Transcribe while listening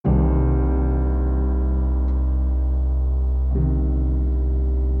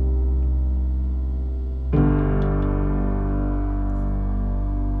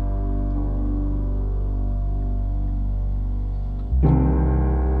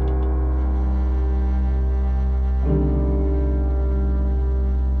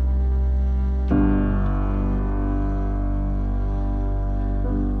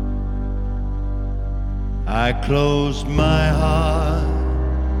I closed my heart,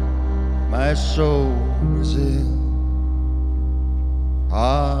 my soul is ill,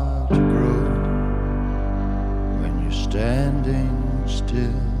 hard to grow when you're standing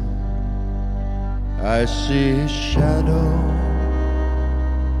still. I see his shadow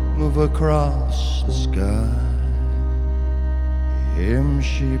move across the sky, him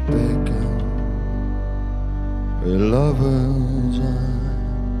she beckon with lover's eye.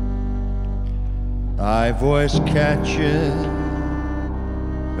 My voice catches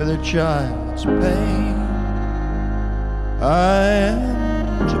with a child's pain. I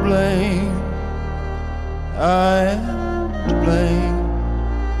am to blame, I am to blame,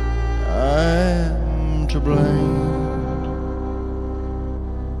 I am to blame.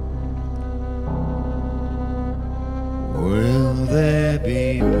 Will there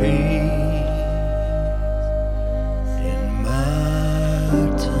be peace in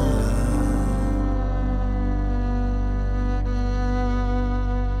my time?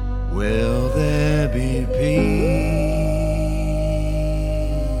 Will there be peace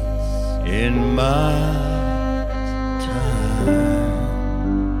in my time?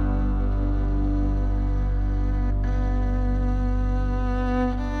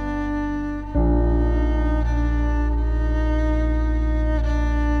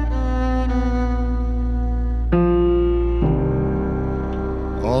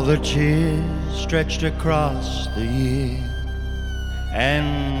 All the tears stretched across the year,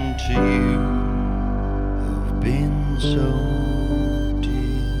 and to you who've been so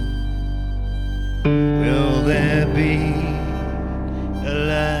dear, will there be a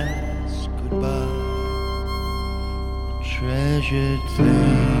last goodbye, a treasured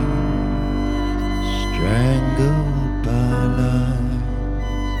thing strangled by lies?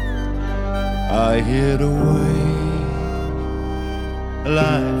 I hid away a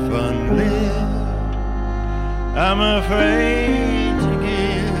life unlived, I'm afraid to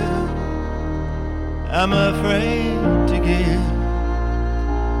give, I'm afraid to give,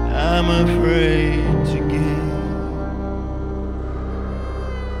 I'm afraid to give.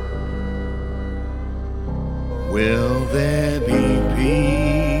 Will there be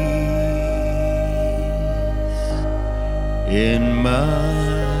peace in my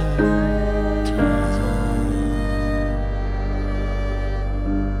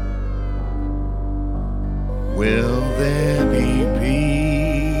will there be peace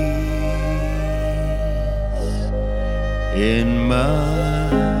in my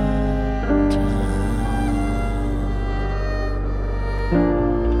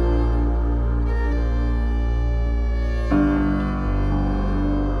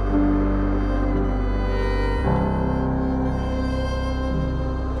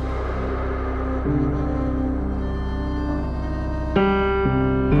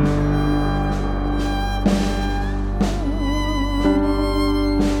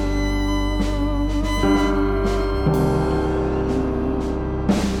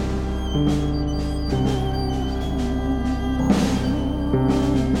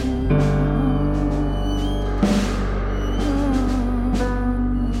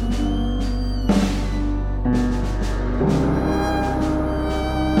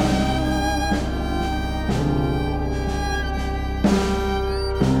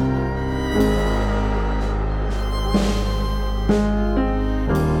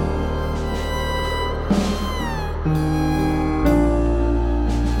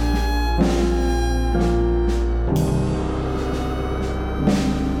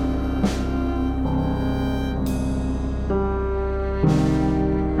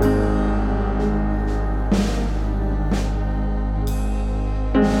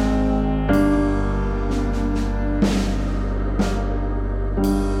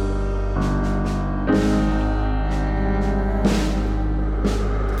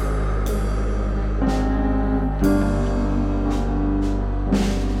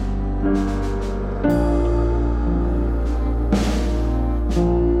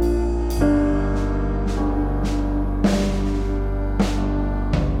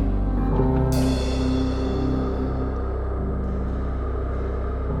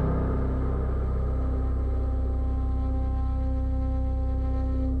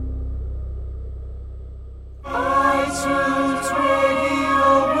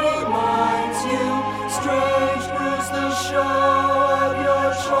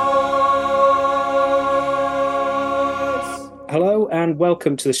Hello and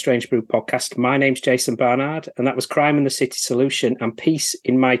welcome to the Strange Brew podcast. My name's Jason Barnard, and that was Crime and the City Solution and Peace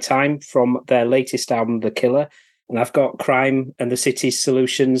in My Time from their latest album, The Killer. And I've got Crime and the City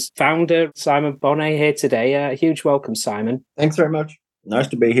Solutions founder, Simon Bonney, here today. A huge welcome, Simon. Thanks very much. Nice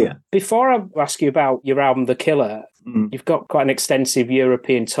to be here. Before I ask you about your album, The Killer, you've got quite an extensive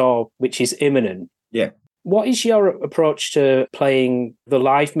European tour, which is imminent. Yeah. What is your approach to playing the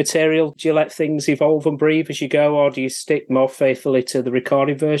live material? Do you let things evolve and breathe as you go, or do you stick more faithfully to the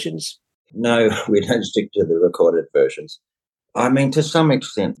recorded versions? No, we don't stick to the recorded versions. I mean, to some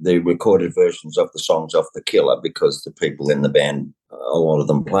extent, the recorded versions of the songs of The Killer, because the people in the band, a lot of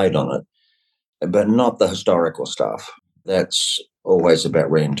them played on it, but not the historical stuff. That's always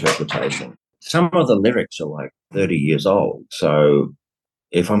about reinterpretation. Some of the lyrics are like 30 years old. So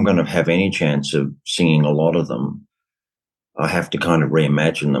if I'm going to have any chance of singing a lot of them, I have to kind of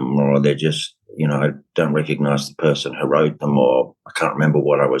reimagine them, or they're just, I don't recognize the person who wrote them, or I can't remember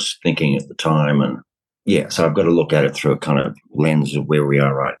what I was thinking at the time. And yeah, so I've got to look at it through a kind of lens of where we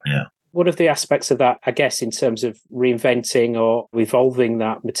are right now. What are the aspects of that, I guess, in terms of reinventing or evolving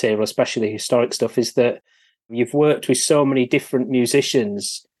that material, especially historic stuff, is that you've worked with so many different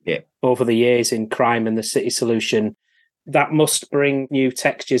musicians over the years in Crime and the City Solution. That must bring new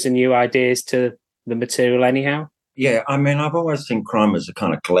textures and new ideas to the material anyhow? Yeah, I mean, I've always seen Crime as a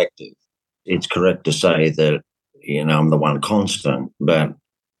kind of collective. It's correct to say that, I'm the one constant, but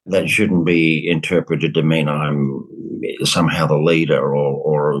that shouldn't be interpreted to mean I'm somehow the leader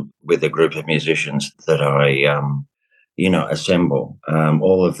or with a group of musicians that I, assemble.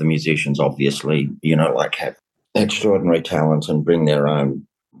 All of the musicians obviously, have extraordinary talents and bring their own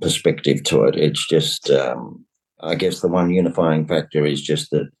perspective to it. It's just, I guess the one unifying factor is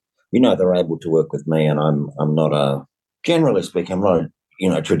just that, they're able to work with me, and I'm not generally speaking, I'm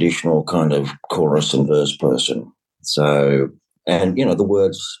not a traditional kind of chorus and verse person. So, and, the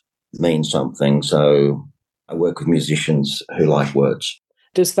words mean something. So I work with musicians who like words.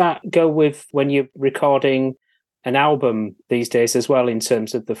 Does that go with when you're recording an album these days as well, in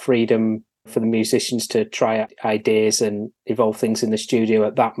terms of the freedom for the musicians to try ideas and evolve things in the studio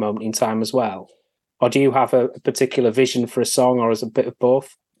at that moment in time as well? Or do you have a particular vision for a song, or is it a bit of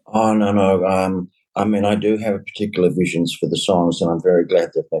both? Oh, no. I mean, I do have particular visions for the songs, and I'm very glad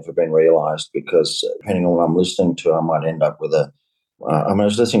they've never been realised, because depending on what I'm listening to, I might end up with I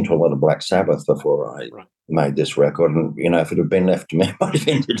was listening to a lot of Black Sabbath before I made this record, and, if it had been left to me, I might have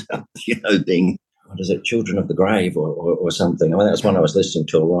ended up, being, Children of the Grave or something. I mean, that's one I was listening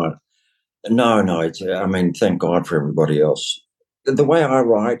to a lot. No, thank God for everybody else. The way I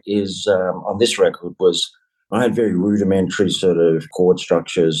write is, on this record, was I had very rudimentary sort of chord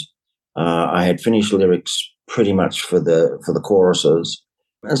structures. I had finished lyrics pretty much for the choruses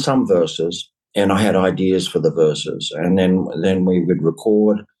and some verses, and I had ideas for the verses. And then we would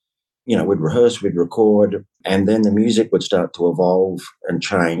record, we'd rehearse, we'd record, and then the music would start to evolve and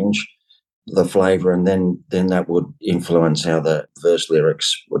change the flavour, and then that would influence how the verse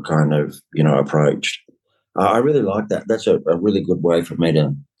lyrics were kind of, approached. I really like that. That's a really good way for me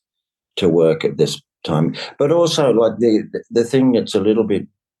to work at this time. But also, like, the thing that's a little bit,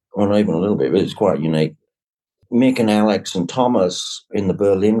 or not even a little bit, but it's quite unique. Mick and Alex and Thomas in the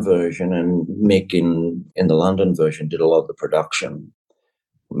Berlin version, and Mick in the London version did a lot of the production,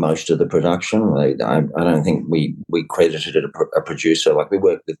 most of the production. I don't think we credited it a producer. Like, we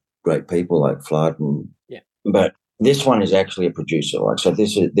worked with great people like Flood, but this one is actually a producer. Like, so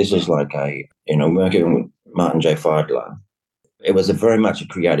this is like a, working with Martin J. Feidler. It was very much a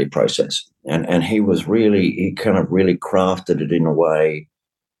creative process, and he kind of really crafted it in a way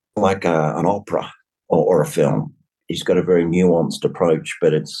like an opera or a film. He's got a very nuanced approach,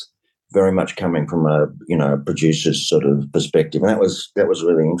 but it's very much coming from a producer's sort of perspective, and that was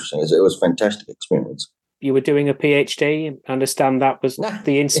really interesting. It was a fantastic experience. You were doing a PhD. I understand that was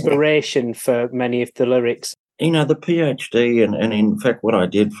the inspiration for many of the lyrics. The PhD and in fact what I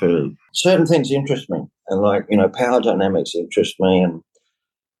did, for certain things interest me, and like, power dynamics interest me, and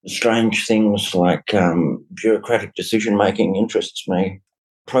strange things like bureaucratic decision-making interests me.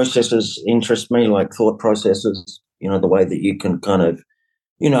 Processes interest me, like thought processes, the way that you can kind of,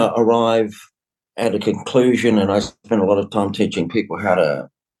 arrive at a conclusion. And I spend a lot of time teaching people how to,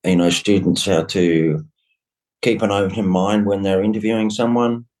 students how to keep an open mind when they're interviewing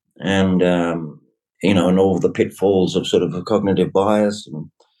someone, and, and all the pitfalls of sort of a cognitive bias, and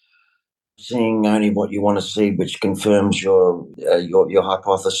seeing only what you want to see, which confirms your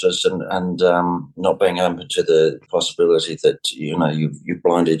hypothesis, and not being open to the possibility that you've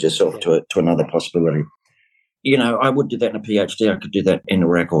blinded yourself to another possibility. I would do that in a PhD. I could do that in a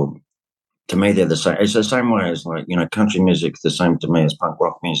record. To me, they're the same. It's the same way as, like, country music. The same to me as punk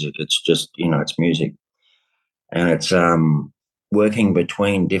rock music. It's just, it's music, and it's working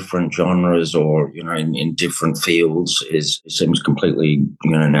between different genres, or in different fields, seems completely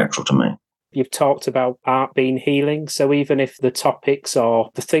natural to me. You've talked about art being healing. So even if the topics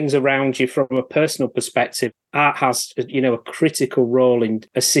or the things around you from a personal perspective, art has, a critical role in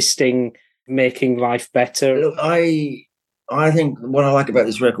assisting, making life better. Look, I think what I like about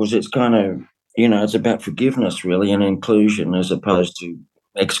this record is it's kind of, it's about forgiveness really and inclusion as opposed to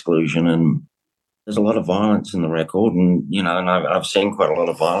exclusion. And there's a lot of violence in the record, and I've seen quite a lot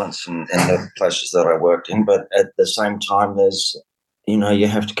of violence in the places that I worked in. But at the same time, there's you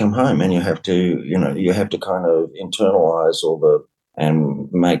have to come home and you have to kind of internalize and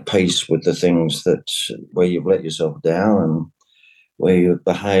make peace with the things where you've let yourself down and where you've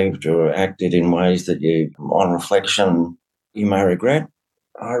behaved or acted in ways that on reflection, you may regret.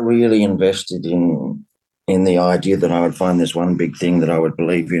 I really invested in the idea that I would find this one big thing that I would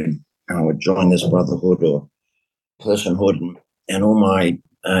believe in, and I would join this brotherhood or personhood, and all my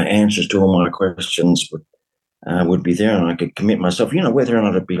answers to all my questions would be there, and I could commit myself, whether or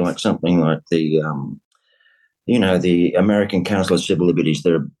not it'd be like something like the American Council of Civil Liberties.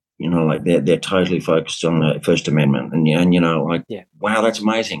 They're totally focused on the First Amendment, wow, that's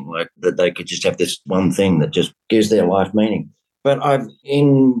amazing. Like that they could just have this one thing that just gives their life meaning. But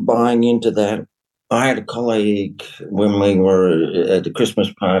in buying into that, I had a colleague when we were at the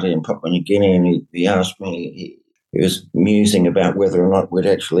Christmas party in Papua New Guinea, and he asked me, he was musing about whether or not we'd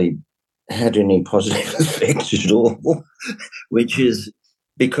actually had any positive effects at all, which is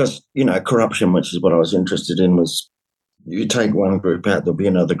because, corruption, which is what I was interested in, was you take one group out, there'll be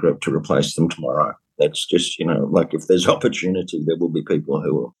another group to replace them tomorrow. That's just, like if there's opportunity, there will be people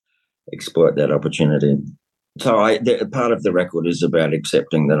who will exploit that opportunity. So part of the record is about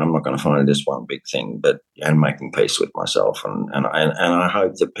accepting that I'm not going to find this one big thing, and making peace with myself. And I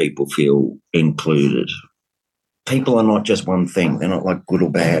hope that people feel included. People are not just one thing. They're not like good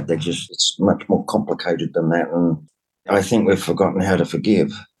or bad. It's much more complicated than that. And I think we've forgotten how to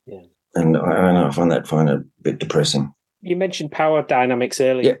forgive. Yeah. And I find it a bit depressing. You mentioned power dynamics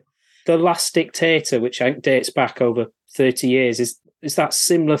earlier. Yeah. The Last Dictator, which I think dates back over 30 years, is that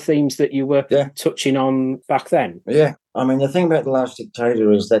similar themes that you were touching on back then? Yeah. I mean, the thing about The Last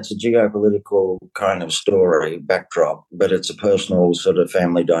Dictator is that's a geopolitical kind of story backdrop, but it's a personal sort of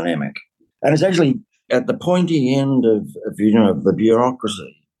family dynamic. And it's actually at the pointy end of the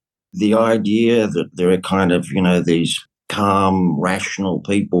bureaucracy, the idea that there are kind of, these calm, rational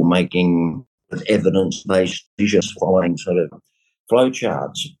people making evidence-based decisions following sort of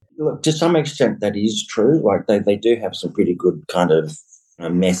flowcharts. Look, to some extent that is true. Like they do have some pretty good kind of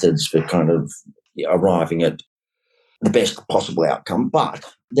methods for kind of arriving at the best possible outcome. But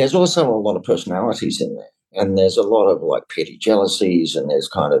there's also a lot of personalities in there. And there's a lot of like petty jealousies, and there's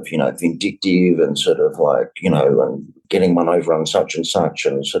kind of, vindictive and sort of like, and getting one over on such and such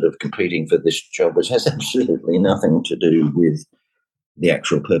and sort of competing for this job, which has absolutely nothing to do with the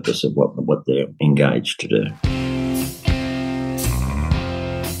actual purpose of what they're engaged to do.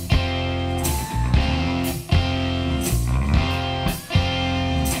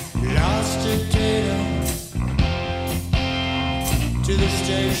 Last dictator to the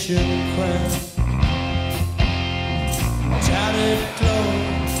station crowd. Tattered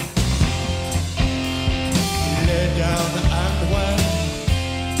clothes, lay down and went,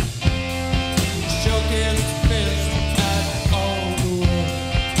 shook his fist at all the world,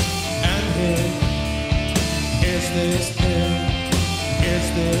 and hid. Is this it? Is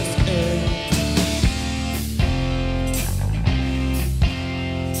this it?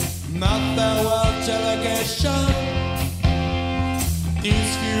 My farewell delegation,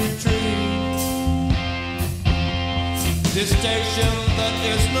 these few trees. This station that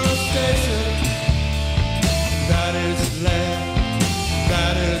is no station, that is land,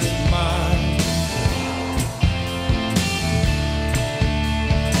 that is mine.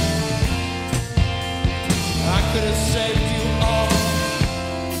 I could have saved you all.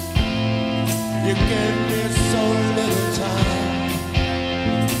 You gave me so little time.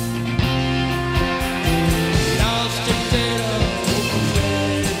 Last dictator.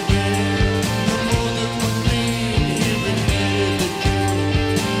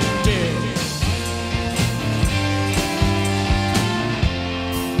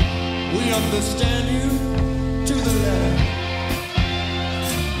 Understand you to the letter,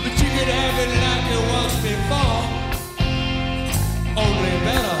 but you could have it like it was before, only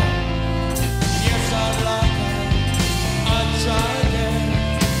better. Yes, I'd like it, I'd try again,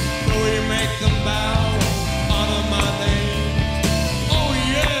 but we make them bow, honor my name. Oh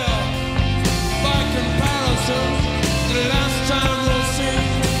yeah, by comparison, the last time we'll see,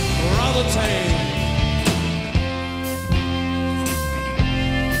 rather tame.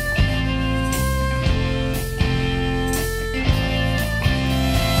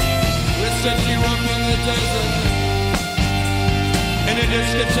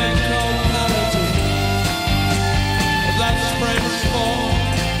 biscuits and cold quality. That's French for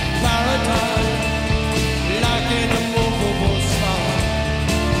paradise, like an immovable star.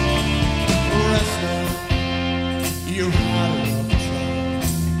 Rest now, you've had enough trouble.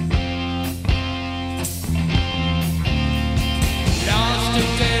 Lost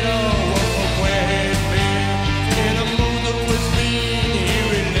potato from where he'd been, in a mood that was mean, he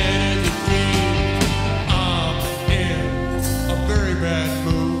related the dream. I'm in a very bad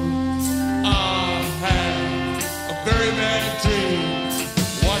mood. I have a very bad dream.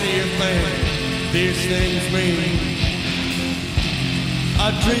 What do you think these things mean?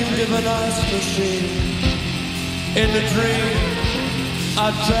 I dreamed of an ice machine. In the dream,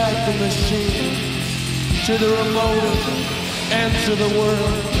 I dragged the machine to the remote ends of the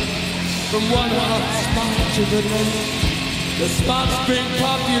world, from one hot spot to the next. The spot's being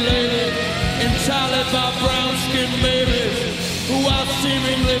populated entirely by brown-skinned babies who are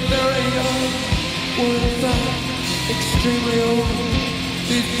seemingly very young, were in fact extremely old.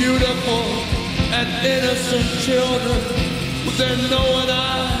 These beautiful and innocent children with their knowing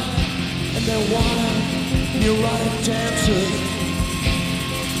eye and their wild, neurotic dancers.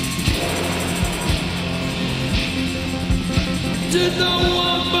 Did not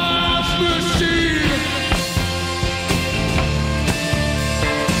want my ice machine.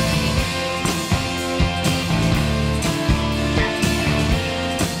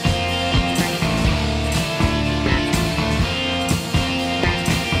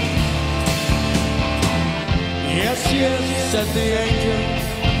 Yes, yes, said the angel,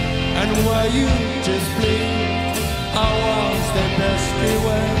 and were you displeased? I was, they best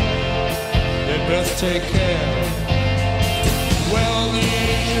beware, they best take care. Well, the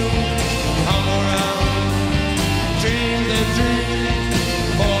angel hung around, dreamed their dream,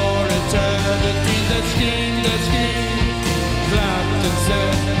 for eternity they schemed, clapped and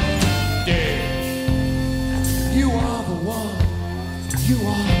said, dead. You are the one, you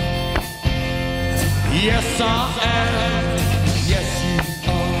are. Yes, I am. Yes,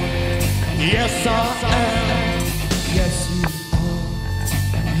 you are. Yes, I am. Yes, you are.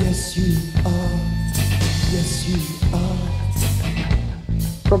 Yes, you are. Yes, you are.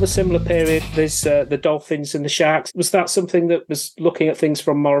 From a similar period, there's the Dolphins and the Sharks. Was that something that was looking at things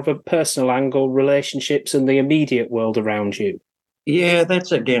from more of a personal angle, relationships and the immediate world around you? Yeah,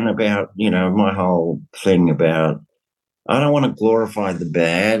 that's again about, my whole thing about, I don't want to glorify the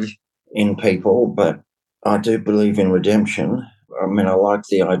bad in people, but I do believe in redemption. I mean, I like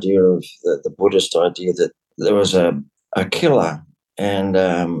the idea of the Buddhist idea that there was a killer and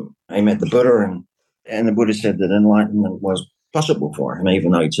he met the Buddha and the Buddha said that enlightenment was possible for him,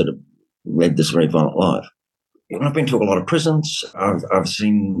 even though he'd sort of led this very violent life. And I've been to a lot of prisons. I've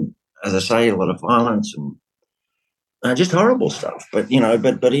seen, as I say, a lot of violence and just horrible stuff. But,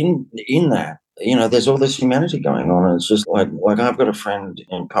 but in that, there's all this humanity going on. And it's just like I've got a friend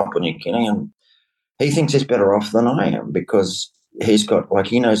in Papua New Guinea and he thinks he's better off than I am because he's got,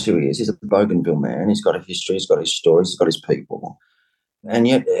 he knows who he is. He's a Bougainville man. He's got a history. He's got his stories. He's got his people. And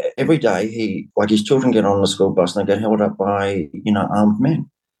yet every day his children get on the school bus and they get held up by, armed men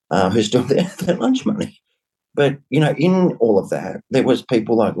who steal their lunch money. But, in all of that, there was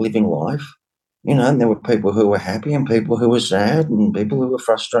people living life, and there were people who were happy and people who were sad and people who were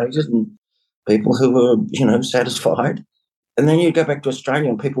frustrated and people who were, satisfied. And then you go back to Australia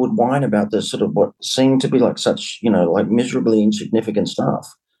and people would whine about this sort of what seemed to be such, miserably insignificant stuff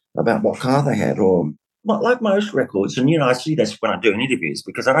about what car they had or like most records. And, I see this when I do interviews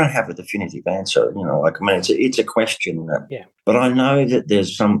because I don't have a definitive answer, it's a question. Yeah. But I know that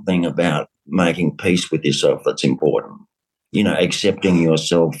there's something about making peace with yourself that's important. Accepting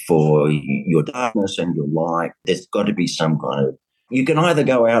yourself for your darkness and your light. There's got to be some kind of, you can either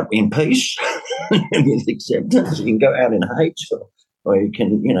go out in peace and with acceptance, you can go out in hate, or you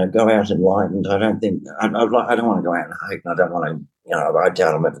can, go out enlightened. I don't want to go out in hate, and I don't want to, I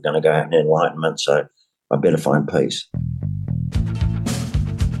doubt I'm ever going to go out in enlightenment, so I better find peace.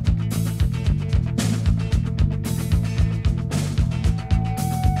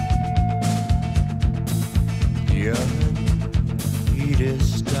 Heat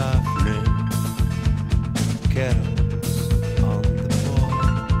is stifling, kettles on the boil,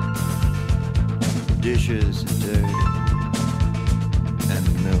 dishes are dirty, and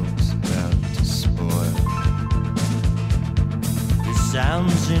the milk's about to spoil. The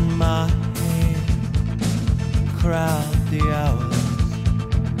sounds in my head crowd the hours.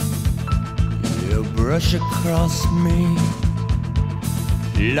 You brush across me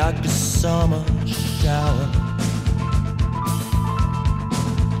like a summer shower.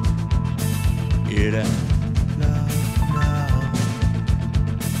 It ain't love now,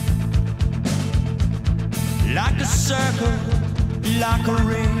 like a circle, like a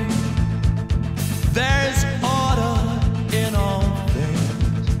ring. There's order in all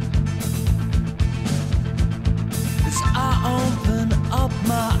things. As I open up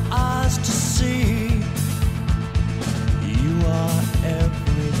my eyes to see, you are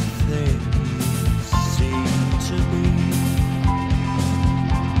everything you seem to be.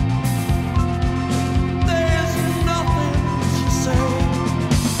 There's nothing to say,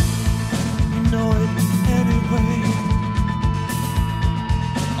 you know it anyway.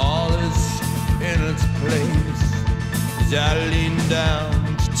 All is in its place as I lean down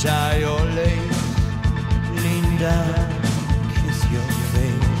to tie your lace. Lean down, kiss your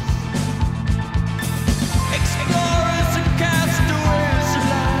face. Explorers and castaways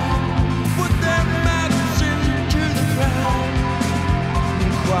alive put their maps into the ground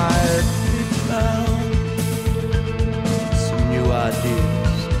and quietly found some new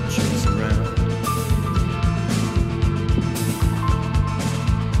ideas to chase around.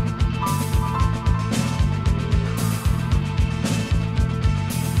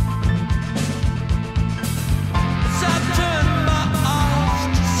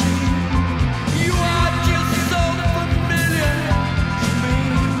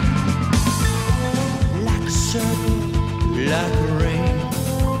 Like rain,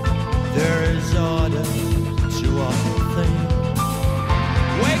 there is order to all things.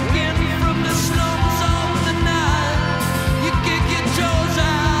 Waking from the slums of the night, you kick your toes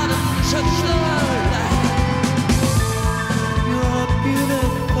out and touch the light. You're a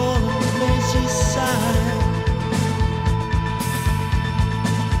beautiful and lazy sight.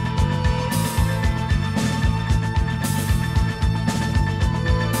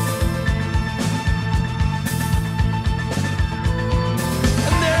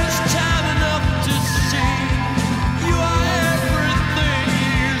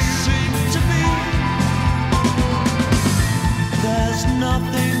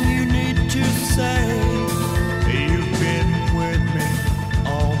 Nothing you need to say. You've been with me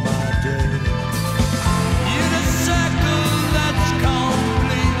all my days. You're the circle that's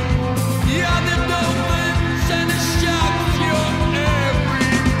complete. You're the dolphins and the sharks. You're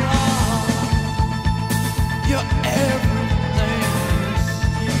every part. You're everything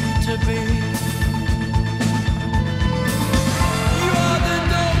you seem to be. You're the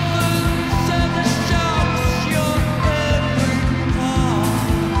dolphins and the sharks. You're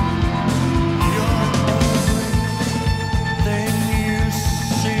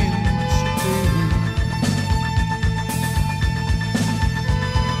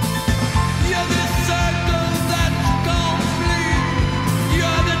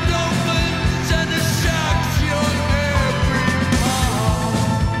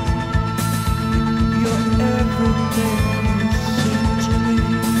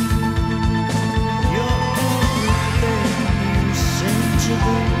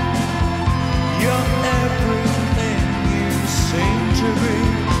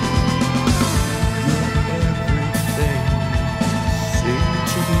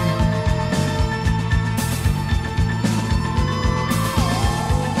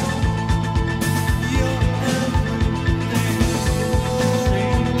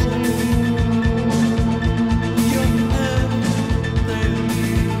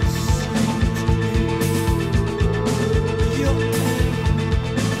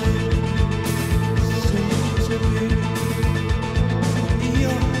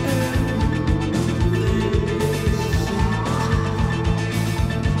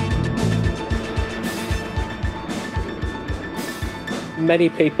many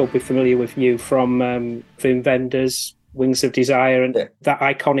people will be familiar with you from Vim Vendors, Wings of Desire, and that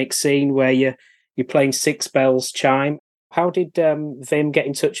iconic scene where you're playing Six Bells Chime. How did Vim get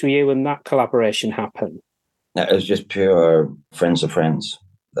in touch with you and that collaboration happen? It was just pure friends of friends.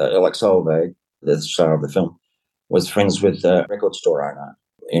 Like Solveig, the star of the film, was friends with the record store owner.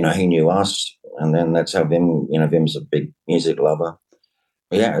 He knew us, and then that's how Vim, Vim's a big music lover.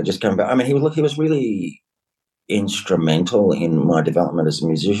 Yeah, it just came back. I mean, he was really instrumental in my development as a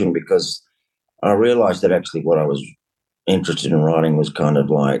musician, because I realized that actually what I was interested in writing was kind of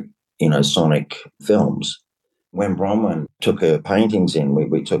like, sonic films. When Bronwyn took her paintings in,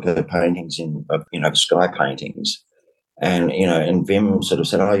 we took her paintings in, sky paintings. And, and Vim sort of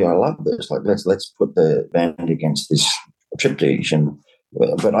said, oh, yeah, I love this. Like, let's put the band against this triptych.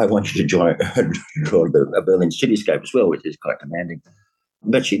 But I want you to draw a Berlin cityscape as well, which is quite commanding.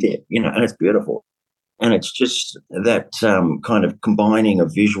 But she did, and it's beautiful. And it's just that kind of combining of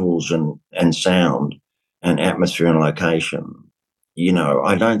visuals and sound and atmosphere and location.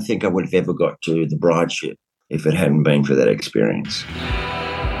 I don't think I would have ever got to The Bride Ship if it hadn't been for that experience.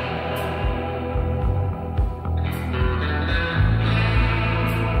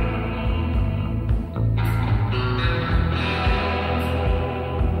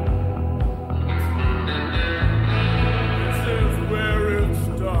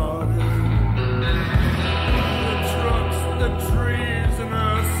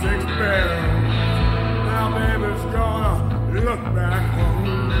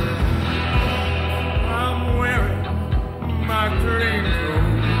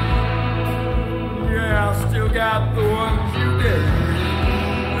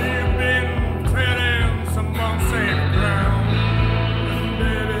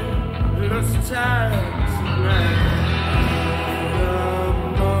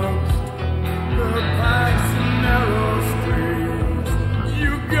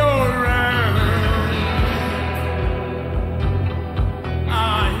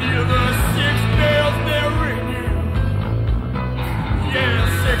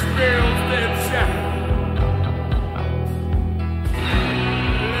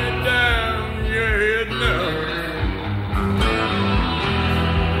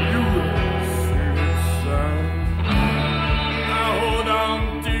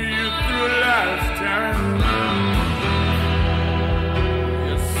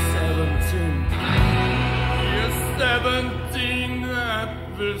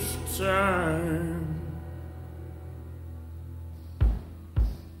 time.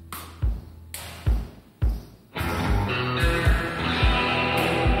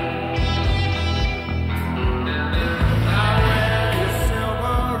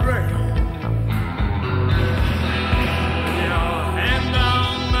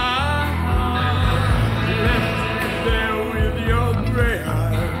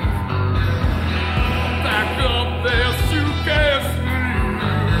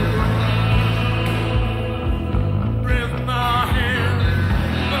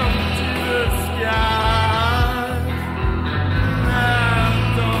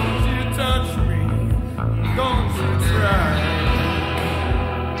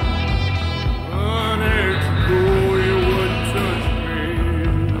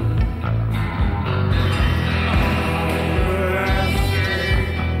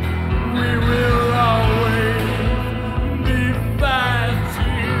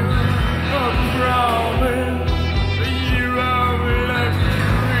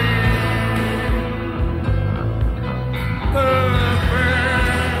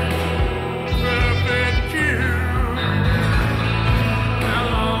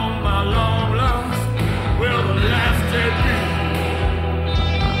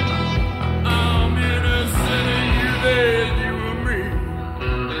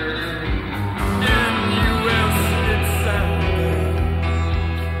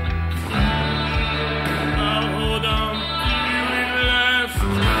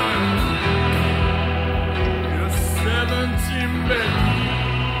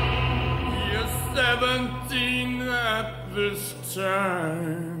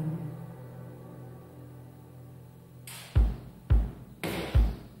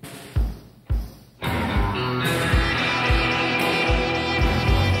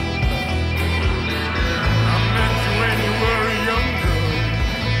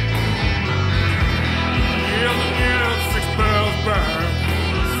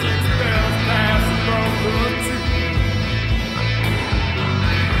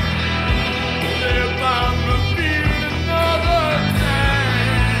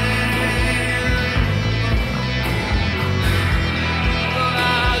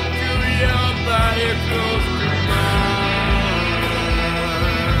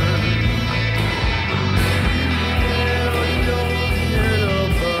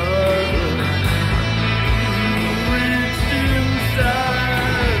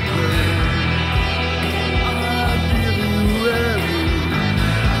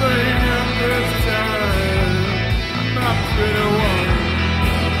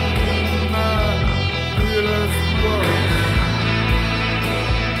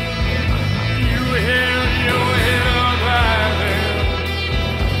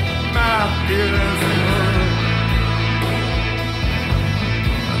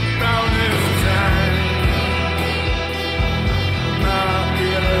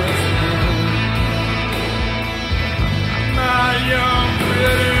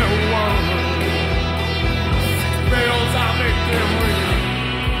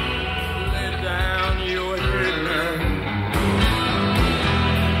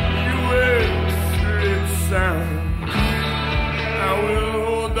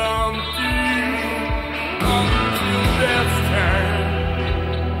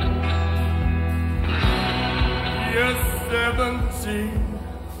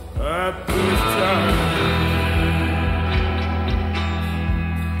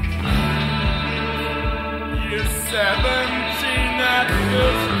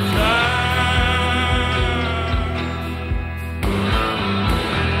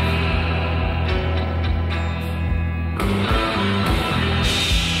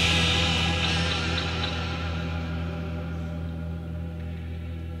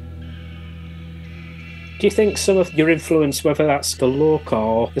 Do you think some of your influence, whether that's the look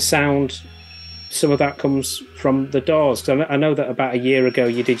or the sound, some of that comes from the Doors? 'Cause I know that about a year ago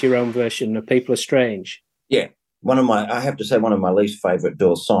you did your own version of People Are Strange. Yeah. I have to say, one of my least favourite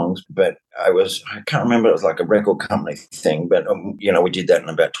Doors songs, but I can't remember, it was like a record company thing, but, we did that in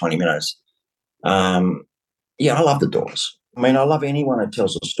about 20 minutes. I love the Doors. I mean, I love anyone who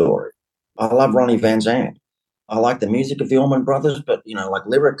tells a story. I love Ronnie Van Zant. I like the music of the Allman Brothers, but, like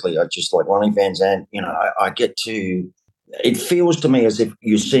lyrically, I just like Ronnie Van Zant. I get to, it feels to me as if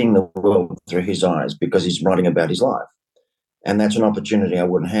you're seeing the world through his eyes because he's writing about his life. And that's an opportunity I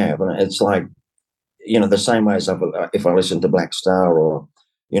wouldn't have. And it's like, the same way as if I listen to Black Star or,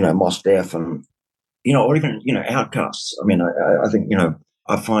 Mos Def and, or even, Outcasts. I mean, I think,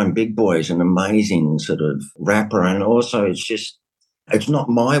 I find Big Boy's an amazing sort of rapper. And also it's not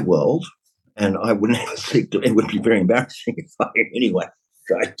my world. And I would never seek to, it would be very embarrassing if I, anyway.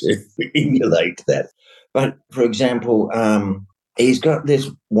 try to emulate that. But for example, he's got this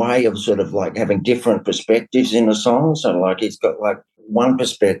way of sort of like having different perspectives in the song. So like he's got like one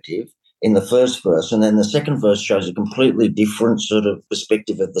perspective in the first verse, and then the second verse shows a completely different sort of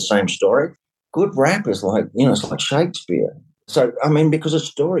perspective of the same story. Good rap is like, it's like Shakespeare. So, I mean, because it's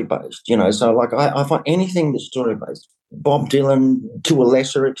story-based, so like I find anything that's story-based. Bob Dylan, to a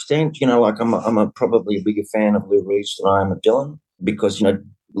lesser extent, like I'm probably a bigger fan of Lou Reed than I am of Dylan because,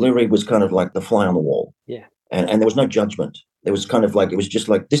 Lou Reed was kind of like the fly on the wall. Yeah. And there was no judgment. It was kind of like, it was just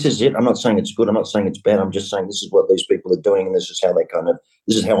like, this is it. I'm not saying it's good. I'm not saying it's bad. I'm just saying this is what these people are doing and this is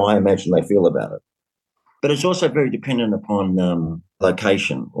how I imagine they feel about it. But it's also very dependent upon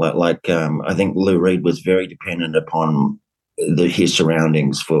location. I think Lou Reed was very dependent upon his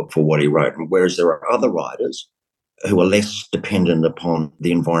surroundings for what he wrote, whereas there are other writers who are less dependent upon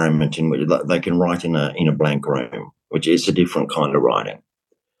the environment in which they can write in a blank room, which is a different kind of writing.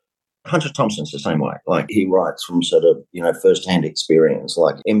 Hunter Thompson's the same way. Like he writes from sort of, first-hand experience,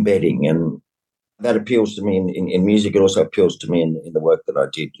 like embedding, and that appeals to me in music. It also appeals to me in the work that I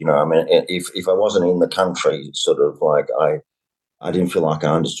did. I mean, if I wasn't in the country, sort of like I didn't feel like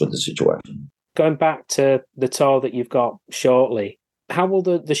I understood the situation. Going back to the tour that you've got shortly, how will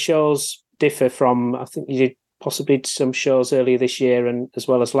the shows differ from, I think you did possibly some shows earlier this year and as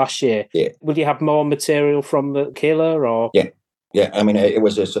well as last year? Yeah. Will you have more material from the Killer or? Yeah. I mean, it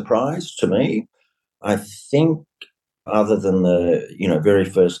was a surprise to me. I think other than the, very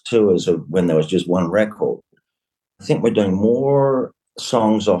first tours of when there was just one record, I think we're doing more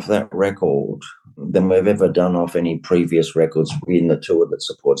songs off that record than we've ever done off any previous records in the tour that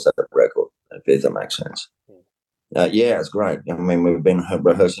supports that record, if that makes sense. Yeah, it's great. I mean, we've been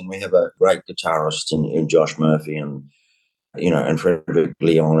rehearsing. We have a great guitarist in Josh Murphy and Frederick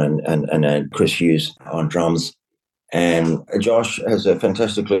Leon and Chris Hughes on drums. And Josh has a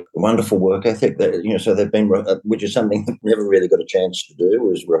fantastically wonderful work ethic that, so they've been, which is something that never really got a chance to do,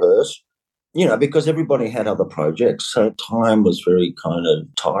 was rehearse, because everybody had other projects. So time was very kind of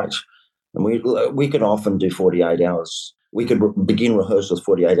tight. And we could often do 48 hours. We could begin rehearsals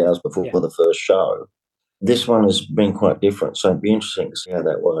 48 hours before the first show. This one has been quite different. So it'd be interesting to see how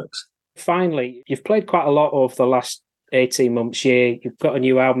that works. Finally, you've played quite a lot over the last 18 months, year. You've got a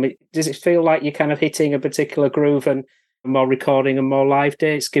new album. Does it feel like you're kind of hitting a particular groove and more recording and more live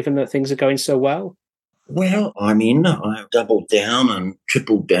dates, given that things are going so well? Well, I've doubled down and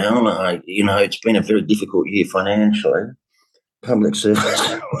tripled down. It's been a very difficult year financially. Public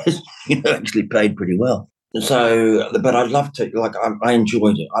service was, actually paid pretty well. So, but I'd love to, I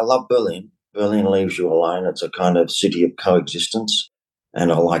enjoyed it. I love Berlin. Berlin leaves you alone. It's a kind of city of coexistence,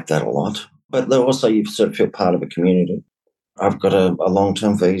 and I like that a lot. But also you sort of feel part of a community. I've got a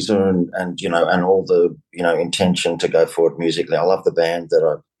long-term visa and all the, intention to go forward musically. I love the band that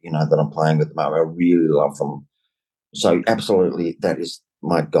I'm playing with at the moment. I really love them. So absolutely that is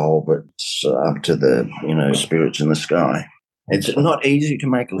my goal, but it's up to the, spirits in the sky. It's not easy to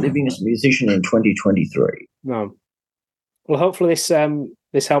make a living as a musician in 2023. No. Well, hopefully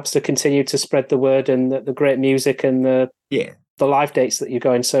this helps to continue to spread the word and the great music and the live dates that you're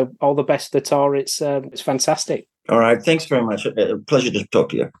going. So all the best for the tour. It's fantastic. All right. Thanks very much. A pleasure to talk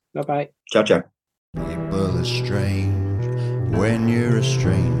to you. Bye-bye. Ciao, ciao. People are strange when you're a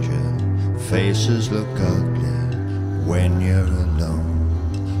stranger. Faces look ugly when you're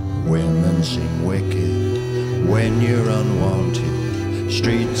alone. Women seem wicked when you're unwanted.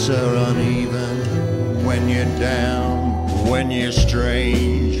 Streets are uneven when you're down. When you're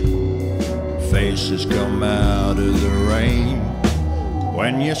strange, faces come out of the rain.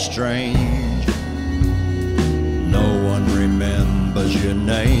 When you're strange, no one remembers your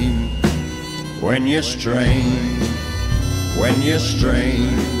name. When you're strange, when you're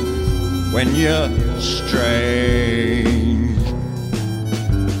strange, when you're strange.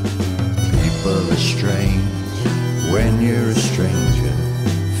 People are strange when you're a stranger.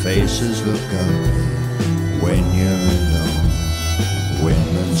 Faces look ugly when you're alone.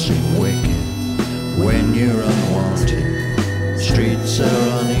 Women seem wicked when you're unwanted. Streets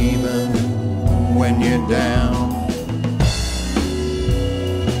are uneven when you're down.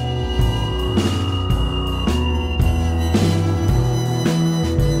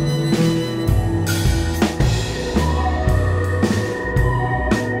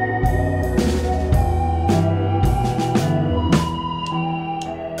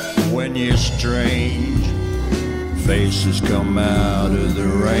 When you're strange, faces come out of the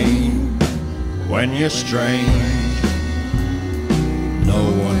rain. When you're strange, no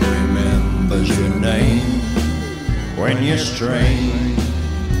one remembers your name. When you're strange,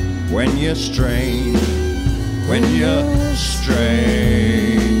 when you're strange, when you're strange.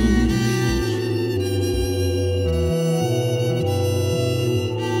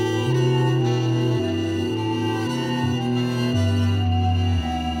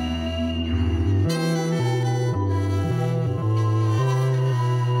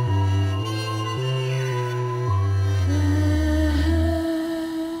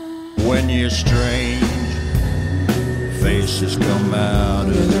 you're strange, faces come out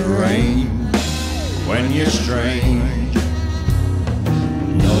of the rain. When you're strange,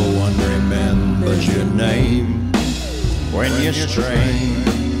 no one remembers your name. When you're strange,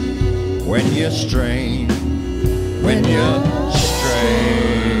 when you're strange, when you're strange.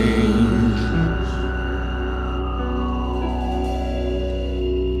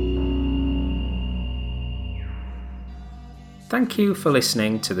 Thank you for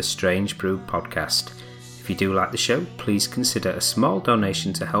listening to the Strange Brew podcast. If you do like the show, please consider a small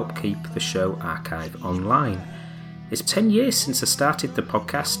donation to help keep the show archive online. It's 10 years since I started the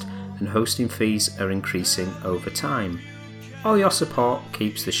podcast, and hosting fees are increasing over time. All your support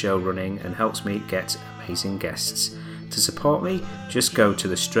keeps the show running and helps me get amazing guests. To support me, just go to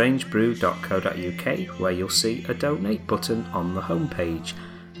thestrangebrew.co.uk where you'll see a donate button on the homepage.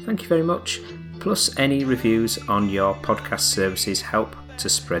 Thank you very much. Plus, any reviews on your podcast services help to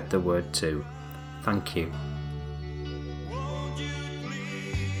spread the word too. Thank you.